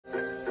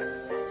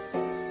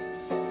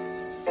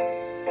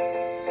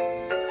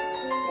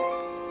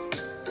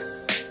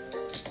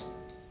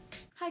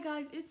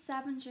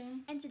Gavin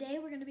Jane. And today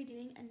we're going to be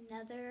doing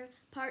another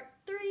part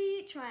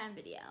 3 try-on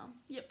video.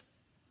 Yep.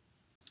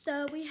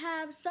 So we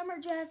have summer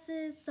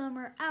dresses,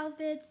 summer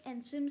outfits,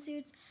 and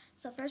swimsuits.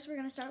 So first we're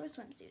going to start with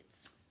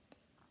swimsuits.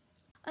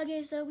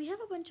 Okay, so we have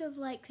a bunch of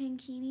like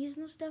tankinis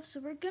and stuff.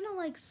 So we're going to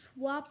like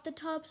swap the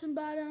tops and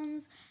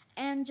bottoms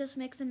and just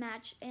mix and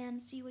match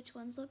and see which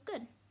ones look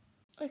good.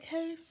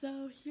 Okay,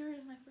 so here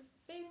is my first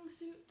bathing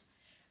suit.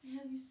 I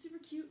have these super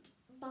cute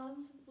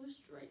bottoms with blue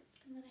stripes,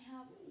 and then I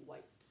have a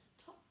white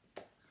top.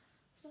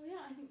 So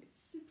yeah, I think it's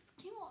super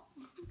cute.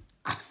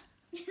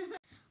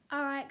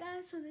 Alright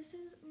guys, so this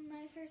is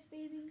my first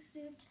bathing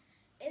suit.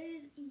 It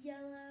is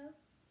yellow,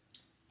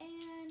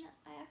 and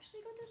I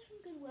actually got this from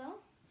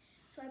Goodwill.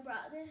 So I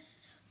brought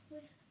this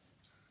with,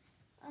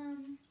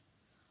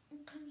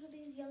 it comes with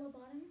these yellow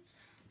bottoms.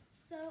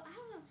 So I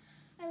don't know,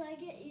 I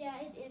like it.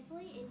 Yeah, it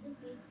definitely is a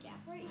big gap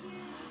right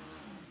here.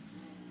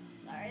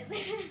 Sorry,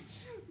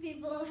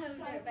 people have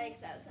dirt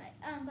bikes outside.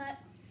 But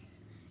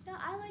no,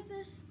 I like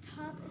this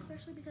top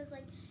especially because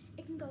like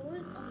it can go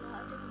with a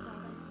lot of different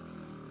bottoms.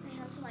 They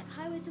have some like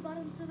high-waisted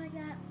bottoms, stuff like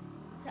that.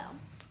 So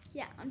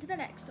yeah, on to the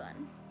next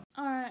one.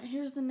 Alright,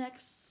 here's the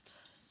next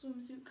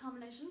swimsuit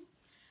combination.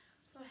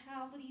 So I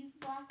have these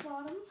black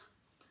bottoms.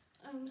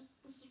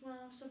 This is one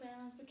of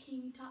Savannah's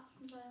bikini tops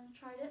since I haven't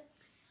tried it.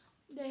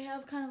 They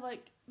have kind of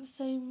like the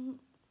same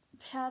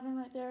pattern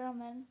right there, and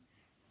then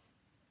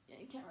yeah,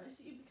 you can't really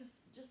see because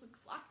it just looks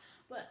black.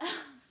 But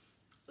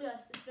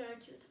yes, it's very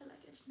cute. I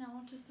like it. Now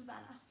on to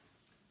Savannah.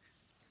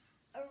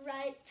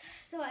 Alright,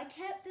 so I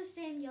kept the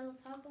same yellow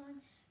top on,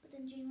 but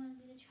then Jane wanted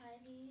me to try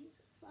these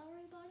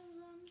flowery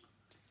bottoms on.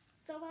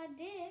 So I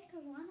did,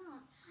 because why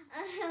not?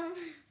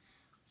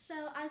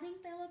 So I think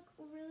they look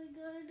really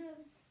good.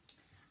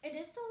 It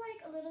is still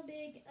like a little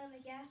big of a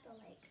gap, but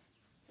like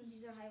since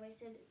these are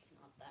high-waisted, it's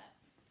not that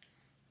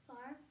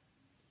far.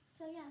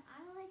 So yeah,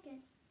 I like it.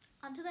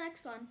 On to the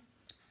next one.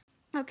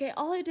 Okay,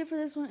 all I did for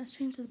this one is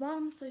change the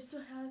bottom, so I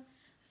still have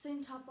the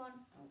same top on.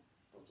 Oh,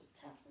 those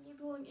tassels are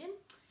going in.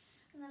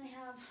 And then I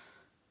have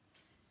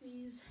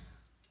these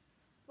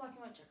black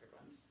and white checkered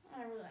ones.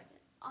 And I really like it.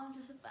 On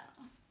to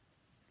Savannah.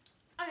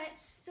 Alright,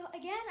 so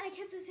again, I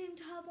kept the same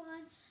top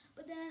on,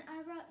 but then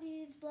I brought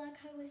these black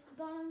high-waisted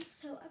bottoms,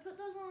 so I put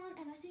those on,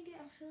 and I think it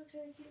actually looks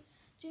really cute.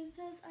 Jane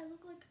says I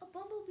look like a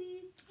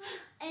bumblebee.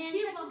 And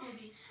cute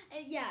bumblebee.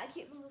 Yeah, a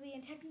cute bumblebee,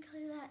 and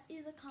technically that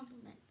is a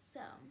compliment,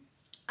 so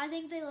I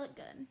think they look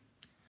good.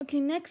 Okay,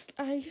 next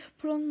I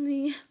put on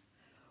the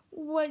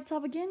white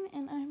top again,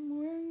 and I'm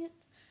wearing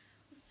it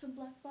with some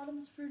black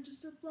bottoms for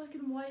just a black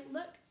and white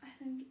look. I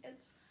think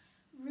it's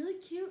really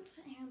cute,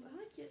 and I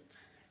like it.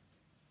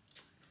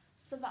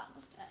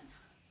 Savannah's turn.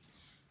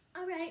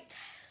 Alright,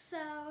 so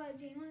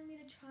Jane wanted me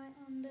to try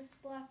on this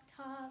black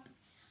top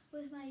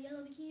with my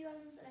yellow bikini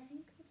bottoms, and I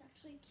think it's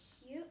actually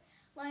cute.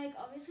 Like,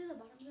 obviously the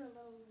bottoms are a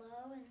little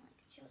low, and like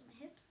it shows my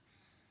hips.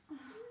 But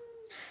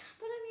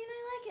I mean, I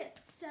like it.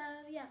 So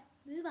yeah,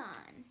 move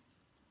on.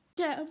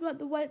 Yeah, I've got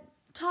the white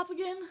top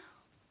again,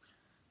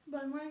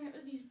 but I'm wearing it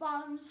with these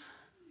bottoms.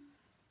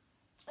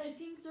 I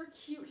think they're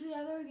cute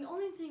together. The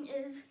only thing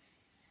is,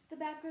 the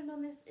background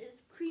on this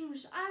is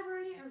creamish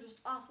ivory or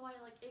just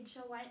off-white, like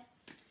eggshell white.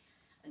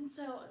 And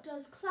so it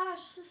does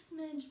clash a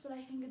smidge, but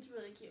I think it's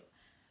really cute.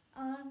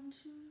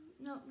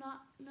 Nope.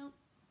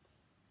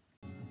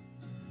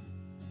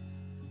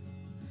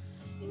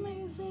 You make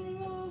me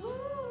sing, oh,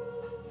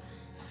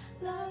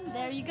 la, la.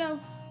 There you go.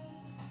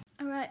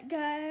 Alright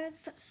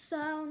guys, so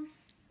I'm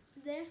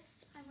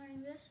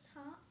wearing this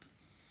top,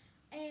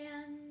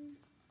 and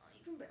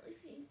you can barely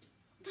see,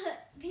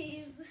 but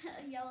these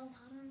yellow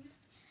bottoms.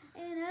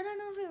 And I don't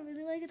know if I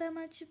really like it that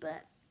much,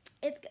 but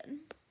it's good.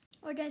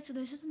 Alright guys, so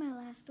this is my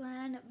last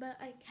one, but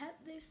I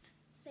kept this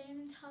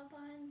same top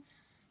on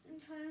and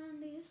try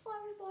on these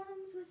flower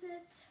bottoms with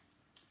it.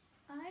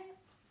 I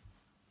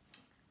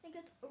think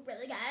it's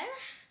really good.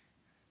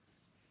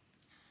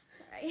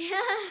 Sorry,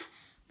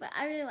 but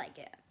I really like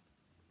it.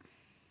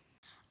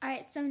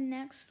 Alright, so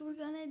next we're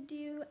gonna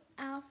do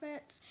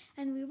outfits,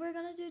 and we were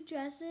gonna do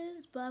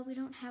dresses, but we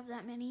don't have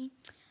that many.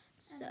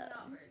 So they're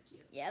not very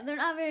cute. Yeah, they're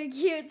not very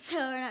cute, so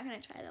we're not gonna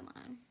try them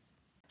on.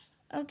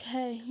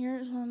 Okay,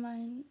 here's one of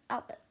my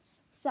outfits.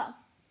 So,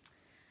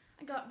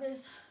 I got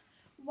this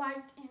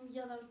white and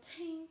yellow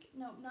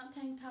not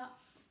tank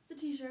top.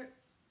 It's a t-shirt.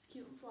 It's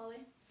cute and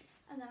flowy.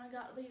 And then I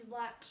got these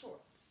black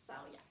shorts. So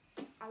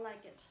yeah, I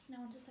like it.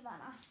 Now on to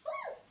Savannah.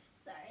 Woo!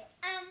 Sorry.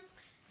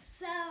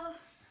 So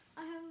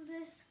I have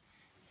this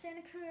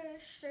Santa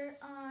Cruz shirt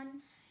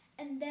on,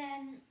 and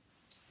then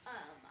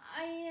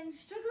I am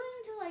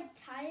struggling to like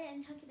tie it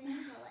and tuck it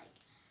in, but like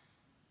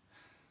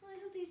I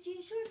hope these jean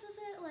shorts with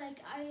it. Like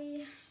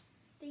I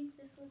think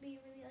this would be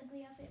a really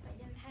ugly outfit if I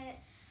didn't tie it.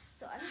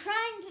 So I'm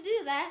trying to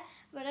do that,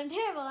 but I'm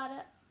terrible at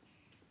it.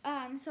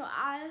 So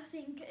I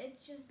think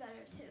it's just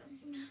better to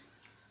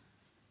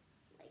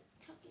like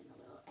tuck in a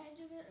little edge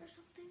of it or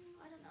something.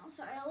 I don't know.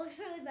 Sorry, it looks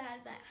really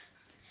bad, but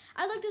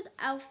I like this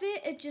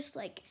outfit. It just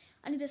like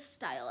I need to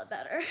style it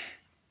better.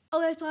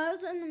 Okay, so I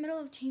was in the middle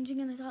of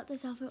changing and I thought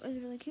this outfit was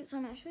really cute, so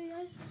I'm gonna show you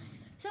guys.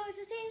 So it's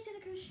the same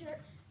Santa Cruz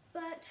shirt,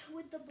 but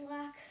with the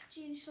black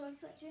jean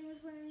shorts that Jane was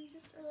wearing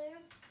just earlier,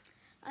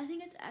 I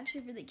think it's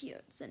actually really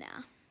cute. So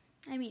now,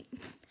 I mean,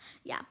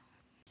 yeah.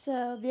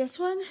 So this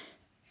one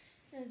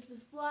is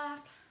this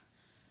black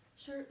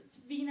shirt. It's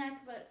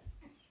V-neck, but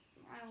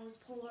I always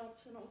pull it up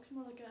so it looks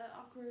more like an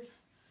awkward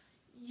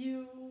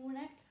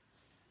U-neck,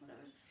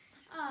 whatever.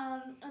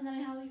 And then I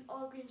have these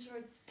olive green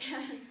shorts,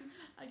 and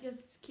I guess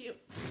it's cute.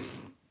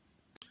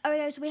 Alright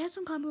guys, so we had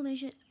some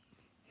complications.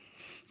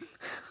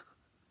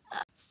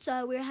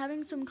 So we're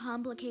having some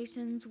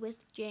complications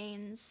with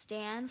Jane's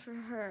stand for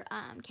her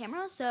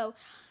camera. So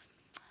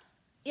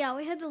yeah,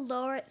 we had to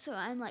lower it, so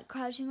I'm like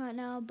crouching right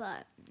now,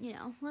 but you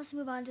know, let's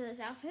move on to this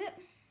outfit.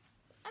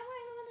 I'm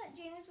wearing the one that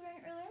Jane was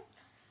wearing earlier.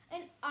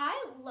 And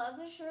I love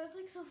this shirt, it's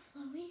like so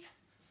flowy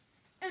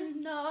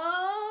and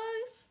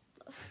nice.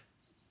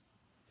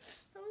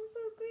 That was so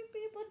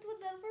creepy, but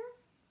whatever.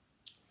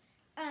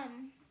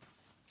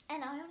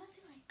 And I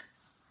honestly like,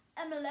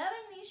 I'm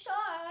loving these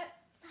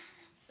shorts.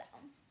 So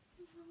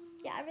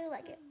yeah, I really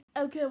like it.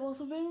 Okay, well,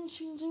 so then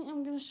changing,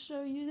 I'm gonna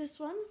show you this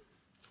one.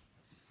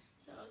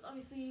 So it's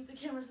obviously the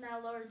camera's now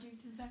lower due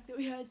to the fact that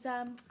we had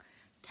some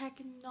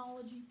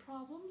technology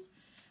problems.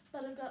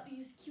 But I've got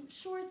these cute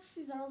shorts.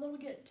 These are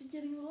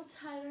getting a little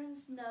tighter and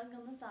snug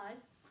on the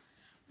thighs.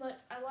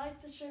 But I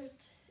like the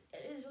shirt.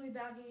 It is really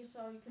baggy,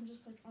 so you can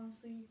just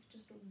honestly, you could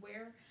just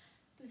wear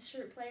the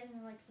shirt plain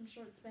and like some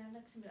short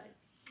spandex and be like,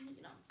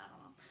 you know, I don't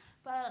know.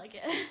 But I like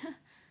it.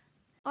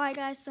 Alright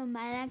guys, so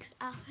my next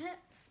outfit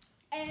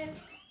is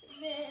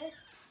this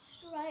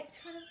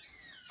striped kind of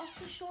off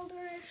the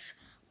shoulder-ish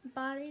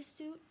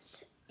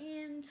bodysuit.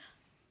 And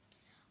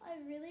I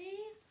really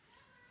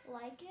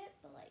like it,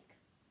 but like,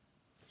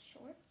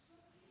 shorts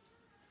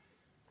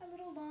are a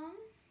little long.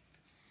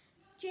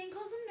 Jane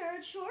calls them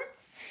nerd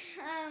shorts.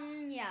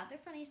 Yeah, they're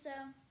funny, so I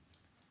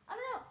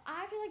don't know.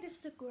 I feel like this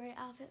is a great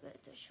outfit, but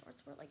if the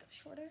shorts were like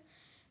shorter,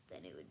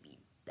 then it would be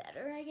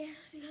better, I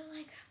guess, because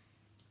like,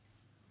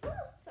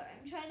 sorry,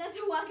 I'm trying not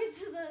to walk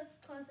into the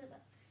closet,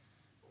 but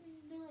I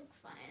mean, they look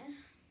fine.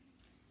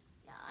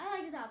 Yeah, I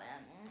like this outfit.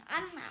 I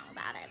don't know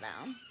about it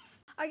though.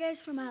 Alright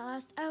guys, for my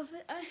last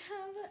outfit, I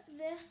have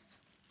this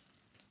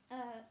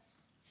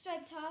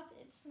striped top.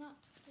 It's not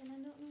tucked in, I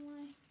don't know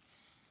why.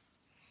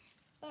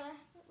 But I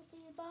have it with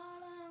these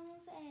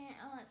bottoms and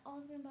I like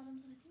all green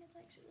bottoms, and I think it's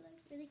actually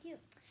like really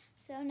cute.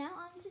 So now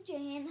on to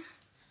Jane.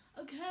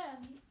 Okay,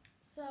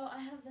 so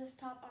I have this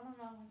top. I don't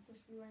know if I'm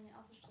supposed to be wearing it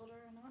off the shoulder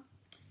or not.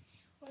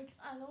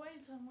 Works either way,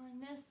 so I'm wearing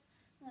this.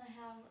 And then I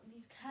have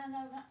these kind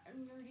of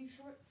nerdy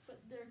shorts, but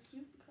they're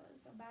cute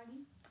because they're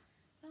baggy.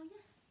 So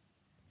yeah.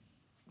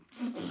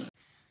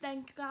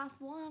 Thank you guys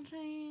for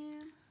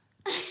watching.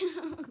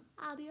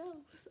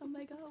 Adios,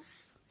 amigos.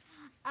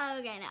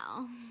 Okay,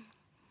 now.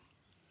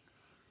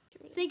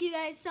 Thank you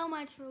guys so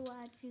much for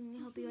watching.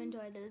 I hope you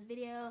enjoyed this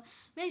video.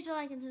 Make sure to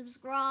like and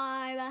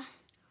subscribe.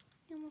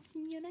 And we'll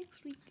see you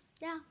next week.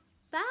 Yeah.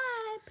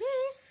 Bye.